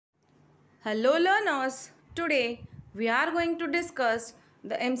Hello learners, today we are going to discuss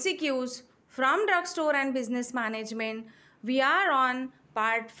the MCQs from Drugstore and Business Management. We are on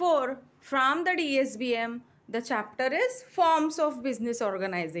part 4 from the DSBM. The chapter is Forms of Business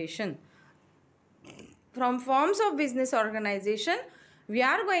Organization. From Forms of Business Organization, we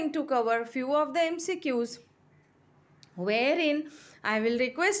are going to cover few of the MCQs wherein I will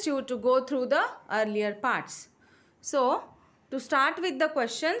request you to go through the earlier parts. So, to start with the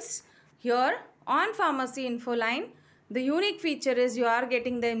questions, here on Pharmacy Info Line, the unique feature is you are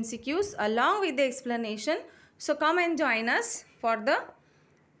getting the MCQs along with the explanation. So, come and join us for the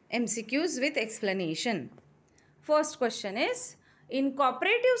MCQs with explanation. First question is, in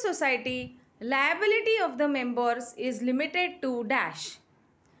cooperative society, liability of the members is limited to dash.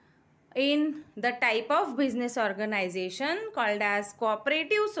 In the type of business organization called as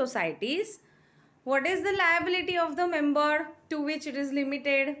cooperative societies, what is the liability of the member to which it is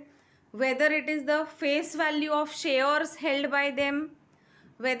limited? Whether it is the face value of shares held by them,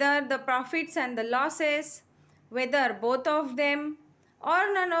 whether the profits and the losses, whether both of them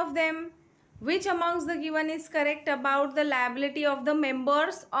or none of them. Which amongst the given is correct about the liability of the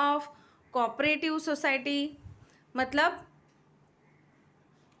members of cooperative society? मतलब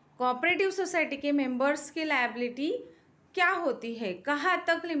cooperative society के members की liability क्या होती है, कहाँ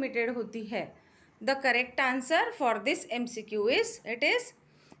तक limited होती है? The correct answer for this MCQ is it is,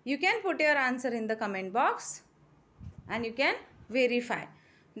 you can put your answer in the comment box and you can verify.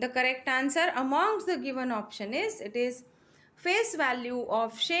 The correct answer amongst the given option is, it is face value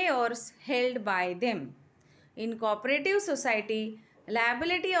of shares held by them. In cooperative society,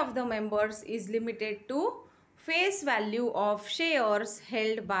 liability of the members is limited to face value of shares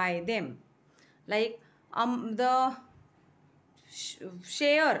held by them. Like the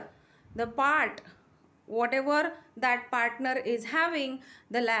share, the part, whatever that partner is having,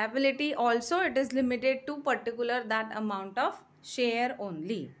 the liability also it is limited to particular that amount of share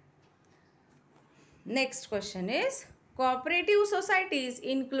only. Next question is, cooperative societies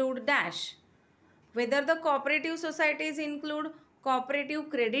include dash. Whether the cooperative societies include cooperative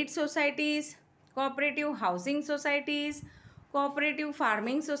credit societies, cooperative housing societies, cooperative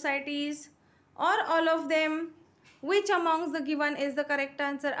farming societies, or all of them. Which amongst the given is the correct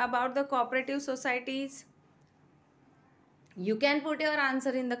answer about the cooperative societies? You can put your answer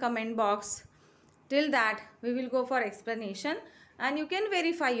in the comment box. Till that, we will go for explanation and you can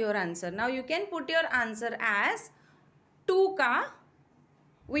verify your answer. Now, you can put your answer as 2 ka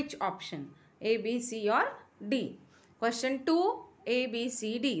which option? A, B, C or D. Question 2, A, B,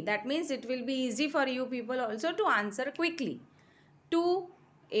 C, D. That means it will be easy for you people also to answer quickly.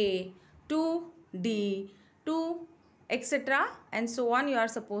 2A, 2D, 2 etc. and so on. You are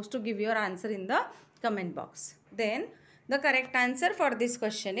supposed to give your answer in the comment box. Then the correct answer for this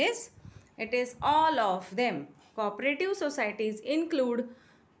question is, it is all of them. Cooperative societies include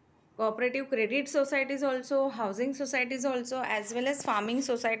cooperative credit societies also, housing societies also, as well as farming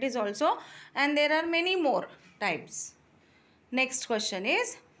societies also, and there are many more types. Next question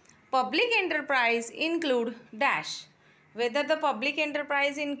is, public enterprise include dash. Whether the public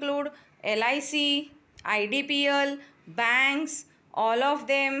enterprise include LIC, IDPL, banks, all of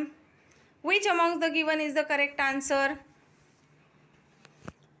them. Which amongst the given is the correct answer?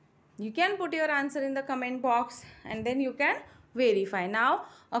 You can put your answer in the comment box and then you can verify. Now,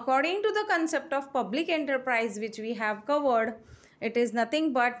 according to the concept of public enterprise which we have covered, it is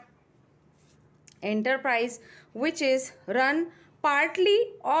nothing but enterprise which is run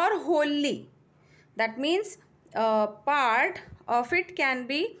partly or wholly. That means part of it can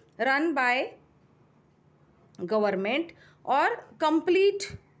be run by government or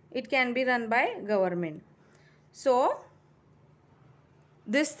complete it can be run by government. So,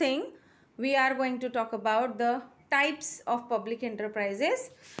 this thing we are going to talk about the types of public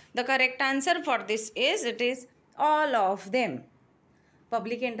enterprises. The correct answer for this is, it is all of them.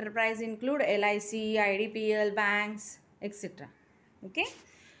 Public enterprise include LIC, IDPL, banks, etc. Okay.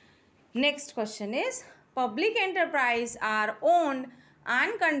 Next question is, public enterprise are owned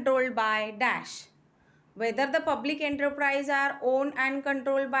and controlled by dash. Whether the public enterprise are owned and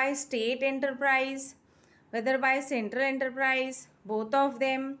controlled by state enterprise, whether by central enterprise, both of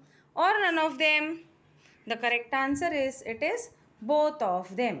them or none of them. The correct answer is, it is both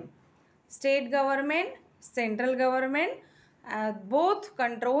of them. State government, central government, both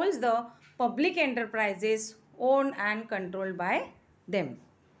controls the public enterprises owned and controlled by them.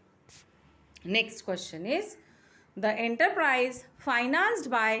 Next question is, the enterprise financed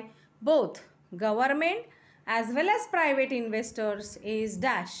by both government as well as private investors is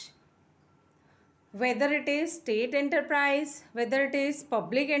dash. whether it is state enterprise, whether it is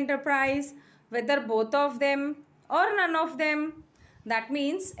public enterprise, whether both of them or none of them. That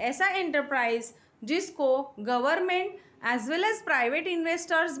means ऐसा enterprise जिसको government as well as private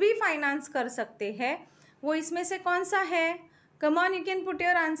investors भी finance कर सकते हैं, वो इसमें से कौन सा है? Come on, you can put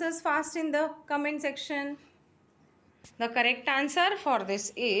your answers fast in the comment section. The correct answer for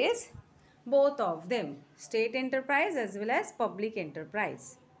this is both of them, state enterprise as well as public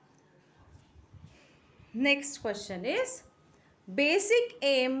enterprise. Next question is, basic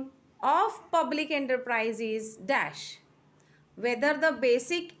aim of public enterprise is dash. Whether the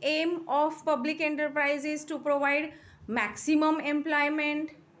basic aim of public enterprise is to provide maximum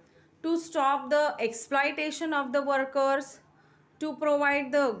employment, to stop the exploitation of the workers, to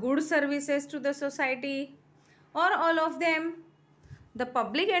provide the good services to the society, or all of them. The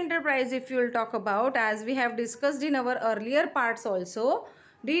public enterprise, if you will talk about, as we have discussed in our earlier parts also,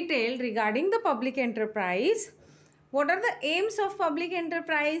 detailed regarding the public enterprise, what are the aims of public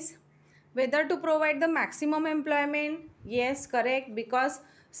enterprise? Whether to provide the maximum employment, yes, correct, because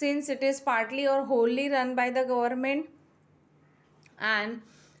since it is partly or wholly run by the government. And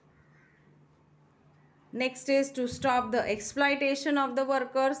next is to stop the exploitation of the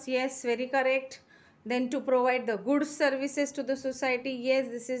workers, yes, very correct. Then to provide the good services to the society, yes,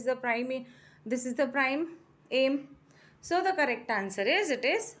 this is the prime aim. So the correct answer is, it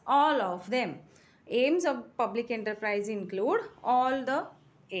is all of them. Aims of public enterprise include all the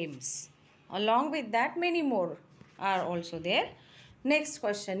aims. Along with that, many more are also there. Next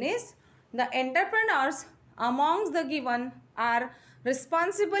question is, the entrepreneurs amongst the given are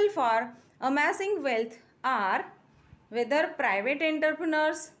responsible for amassing wealth are whether private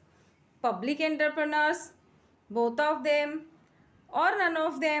entrepreneurs, public entrepreneurs, both of them, or none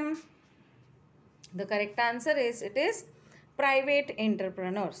of them. The correct answer is, it is private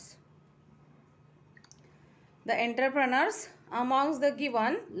entrepreneurs. The entrepreneurs amongst the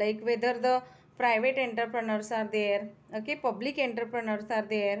given, like whether the private entrepreneurs are there, okay, public entrepreneurs are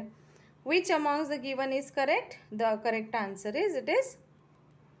there, which amongst the given is correct? The correct answer is, it is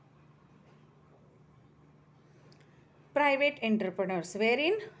private entrepreneurs,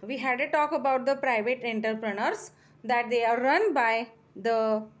 wherein we had a talk about the private entrepreneurs, that they are run by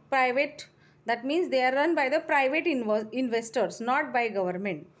the private, that means they are run by the private investors, not by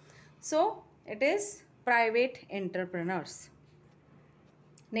government. So it is private entrepreneurs.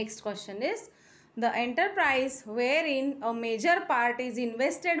 Next question is, the enterprise wherein a major part is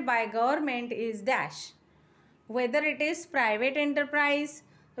invested by government is dash. Whether it is private enterprise,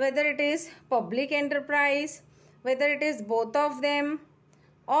 whether it is public enterprise, whether it is both of them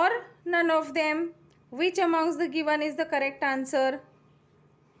or none of them, which amongst the given is the correct answer?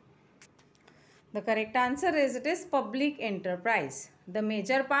 The correct answer is, it is public enterprise. The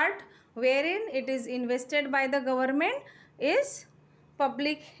major part wherein it is invested by the government is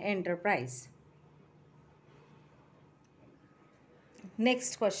public enterprise.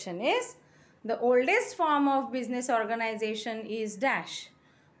 Next question is, the oldest form of business organization is dash.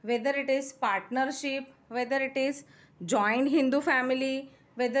 Whether it is partnership, whether it is joint Hindu family,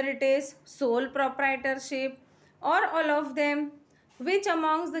 whether it is sole proprietorship, or all of them, which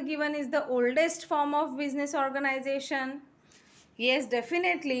amongst the given is the oldest form of business organization? Yes,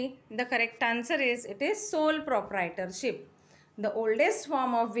 definitely the correct answer is, it is sole proprietorship. The oldest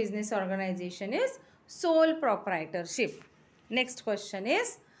form of business organization is sole proprietorship. Next question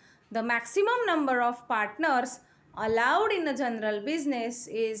is, the maximum number of partners allowed in a general business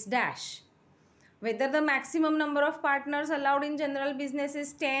is dash. Whether the maximum number of partners allowed in general business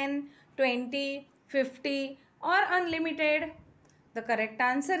is 10, 20, 50 or unlimited. The correct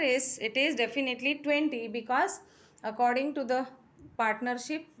answer is, it is definitely 20, because according to the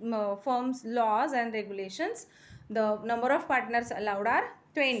partnership firms laws and regulations, the number of partners allowed are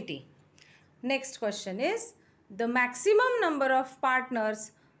 20. Next question is, the maximum number of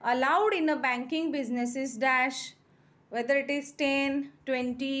partners allowed in a banking business is dash. Whether it is 10,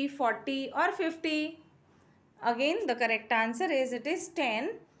 20, 40 or 50. Again, the correct answer is, it is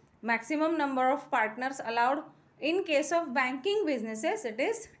 10. Maximum number of partners allowed in case of banking businesses, it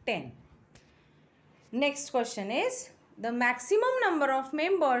is 10. Next question is, the maximum number of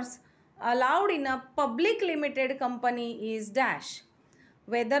members allowed in a public limited company is dash.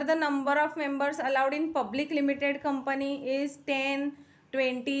 Whether the number of members allowed in public limited company is 10,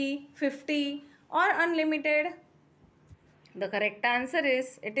 20, 50 or unlimited. The correct answer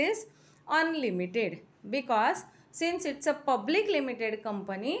is, it is unlimited, because since it's a public limited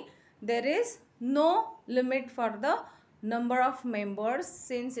company, there is no limit for the number of members,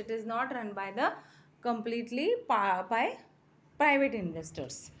 since it is not run by the completely by private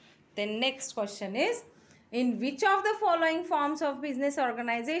investors. Then next question is, in which of the following forms of business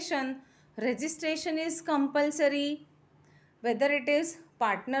organization registration is compulsory? Whether it is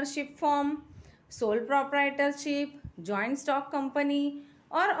partnership form, sole proprietorship, joint stock company,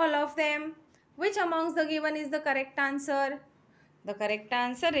 or all of them. Which amongst the given is the correct answer? The correct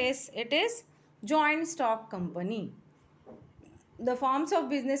answer is, it is joint stock company. The forms of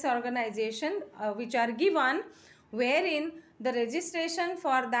business organization which are given, wherein the registration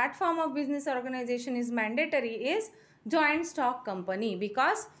for that form of business organization is mandatory, is joint stock company,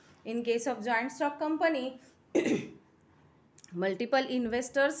 because in case of joint stock company multiple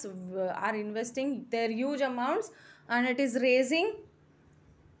investors are investing their huge amounts, and it is raising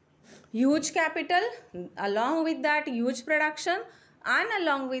huge capital, along with that huge production, and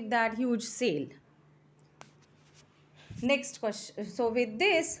along with that huge sale. Next question. So with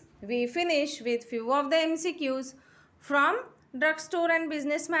this we finish with few of the MCQs from drugstore and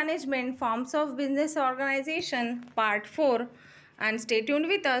business management, forms of business organization, part 4, and stay tuned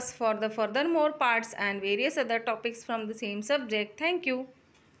with us for the further more parts and various other topics from the same subject. Thank you.